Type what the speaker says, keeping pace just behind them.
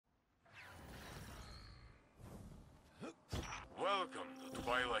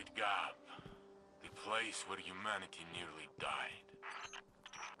Twilight Gap. The place where humanity nearly died.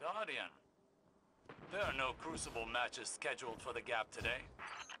 Guardian, there are no Crucible matches scheduled for the Gap today.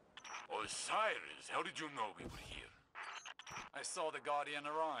 Osiris, how did you know we were here? I saw the Guardian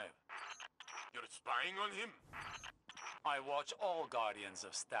arrive. You're spying on him? I watch all Guardians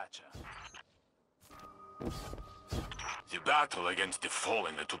of stature. The battle against the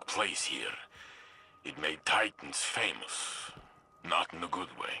Fallen that took place here, it made Titans famous. Not in a good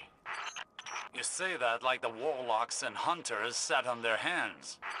way. You say that like the warlocks and hunters sat on their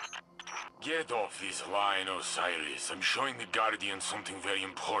hands. Get off this line, Osiris. I'm showing the Guardian something very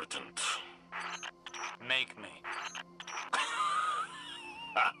important. Make me.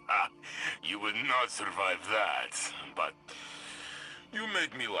 You would not survive that, but you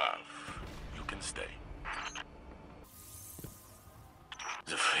make me laugh. You can stay.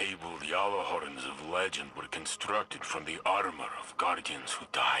 The fabled yellow horns of legend were constructed from the armor of Guardians who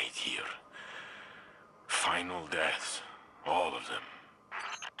died here. Final deaths, all of them.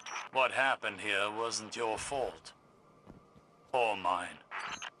 What happened here wasn't your fault. Or mine.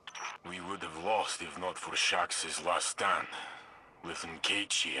 We would have lost if not for Shaxx's last stand. With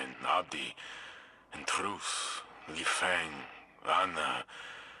Nkechi and Abdi, and Truce, Li Feng, Anna,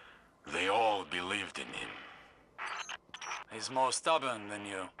 they all believed in him. He's more stubborn than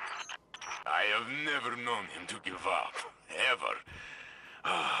you. I have never known him to give up, ever.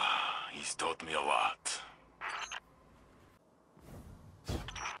 He's taught me a lot.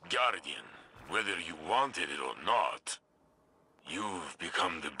 Guardian, whether you wanted it or not, you've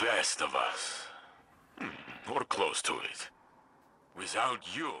become the best of us. Or close to it.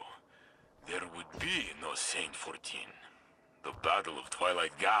 Without you, there would be no Saint-14. The Battle of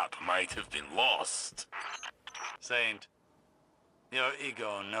Twilight Gap might have been lost. Saint, your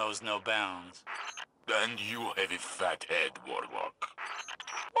ego knows no bounds. And you have a fat head, Warlock.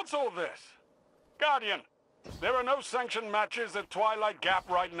 What's all this? Guardian, there are no sanctioned matches at Twilight Gap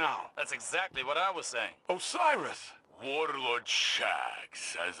right now. That's exactly what I was saying. Osiris! Warlord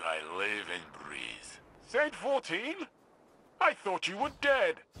Shaxx, as I live and breathe. Saint-14? I thought you were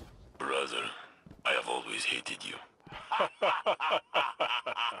dead. Brother, I have always hated you.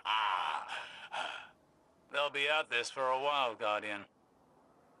 They'll be at this for a while, Guardian.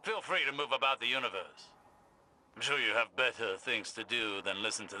 Feel free to move about the universe. I'm sure you have better things to do than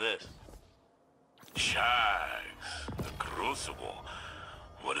listen to this. Shaxx, the Crucible.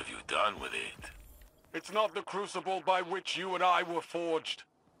 What have you done with it? It's not the crucible by which you and I were forged.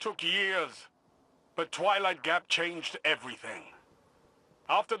 Took years. But Twilight Gap changed everything.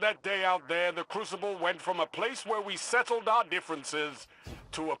 After that day out there, the Crucible went from a place where we settled our differences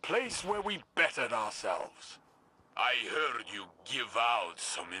to a place where we bettered ourselves. I heard you give out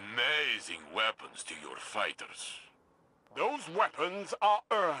some amazing weapons to your fighters. Those weapons are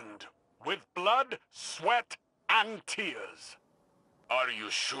earned with blood, sweat, and tears. Are you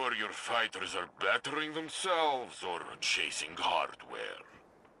sure your fighters are bettering themselves or chasing hardware?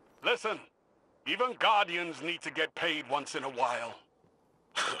 Listen, even Guardians need to get paid once in a while.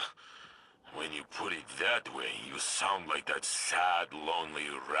 When you put it that way, you sound like that sad, lonely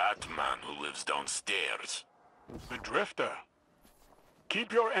rat man who lives downstairs. The Drifter.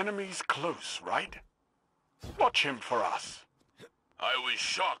 Keep your enemies close, right? Watch him for us. I was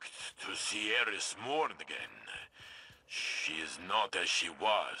shocked to see Eris mourn again. She is not as she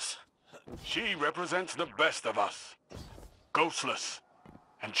was. She represents the best of us. Ghostless.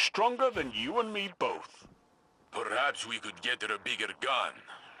 And stronger than you and me both. Perhaps we could get her a bigger gun.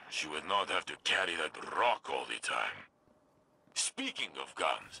 She would not have to carry that rock all the time. Speaking of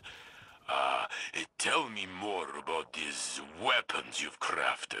guns, tell me more about these weapons you've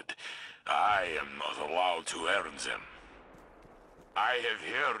crafted. I am not allowed to earn them. I have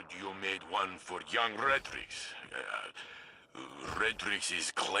heard you made one for young Redrix.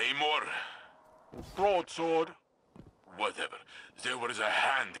 Redrix's Claymore? Broadsword. Whatever. There was a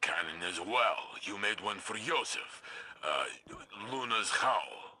hand cannon as well. You made one for Yosef. Luna's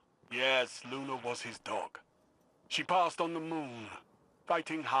Howl. Yes, Luna was his dog. She passed on the moon,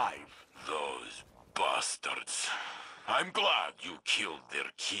 fighting Hive. Those bastards. I'm glad you killed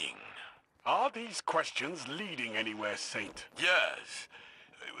their king. Are these questions leading anywhere, Saint? Yes.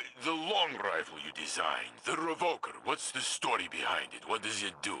 The long rifle you designed, the Revoker, what's the story behind it? What does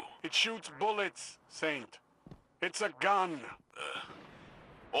it do? It shoots bullets, Saint. It's a gun.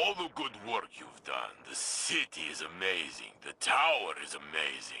 All the good work you've done. The city is amazing. The tower is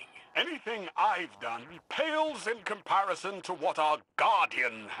amazing. Anything I've done pales in comparison to what our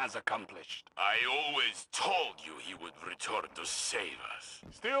Guardian has accomplished. I always told you he would return to save us.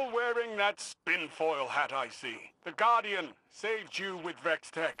 Still wearing that spinfoil hat, I see. The Guardian saved you with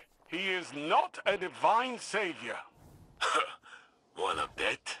Vextech. He is not a divine savior. Wanna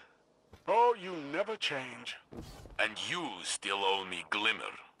bet? Oh, you never change. And you still owe me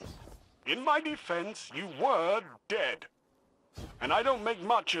Glimmer. In my defense, you were dead. And I don't make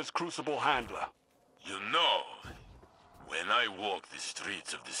much as Crucible Handler. You know, when I walk the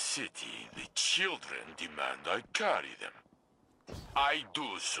streets of the city, the children demand I carry them. I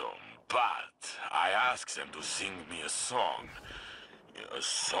do so, but I ask them to sing me a song. A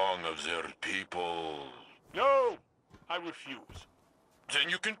song of their people. No, I refuse. Then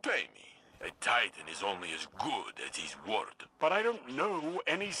you can pay me. A Titan is only as good as his word. But I don't know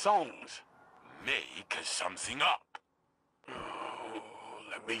any songs. Make something up. Oh,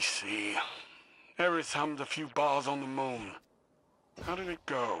 let me see. Eris hummed a few bars on the moon. How did it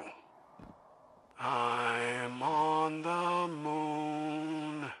go? I'm on the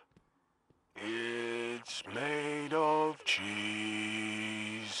moon. It's made of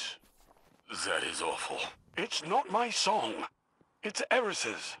cheese. That is awful. It's not my song. It's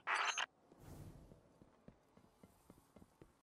Eris's.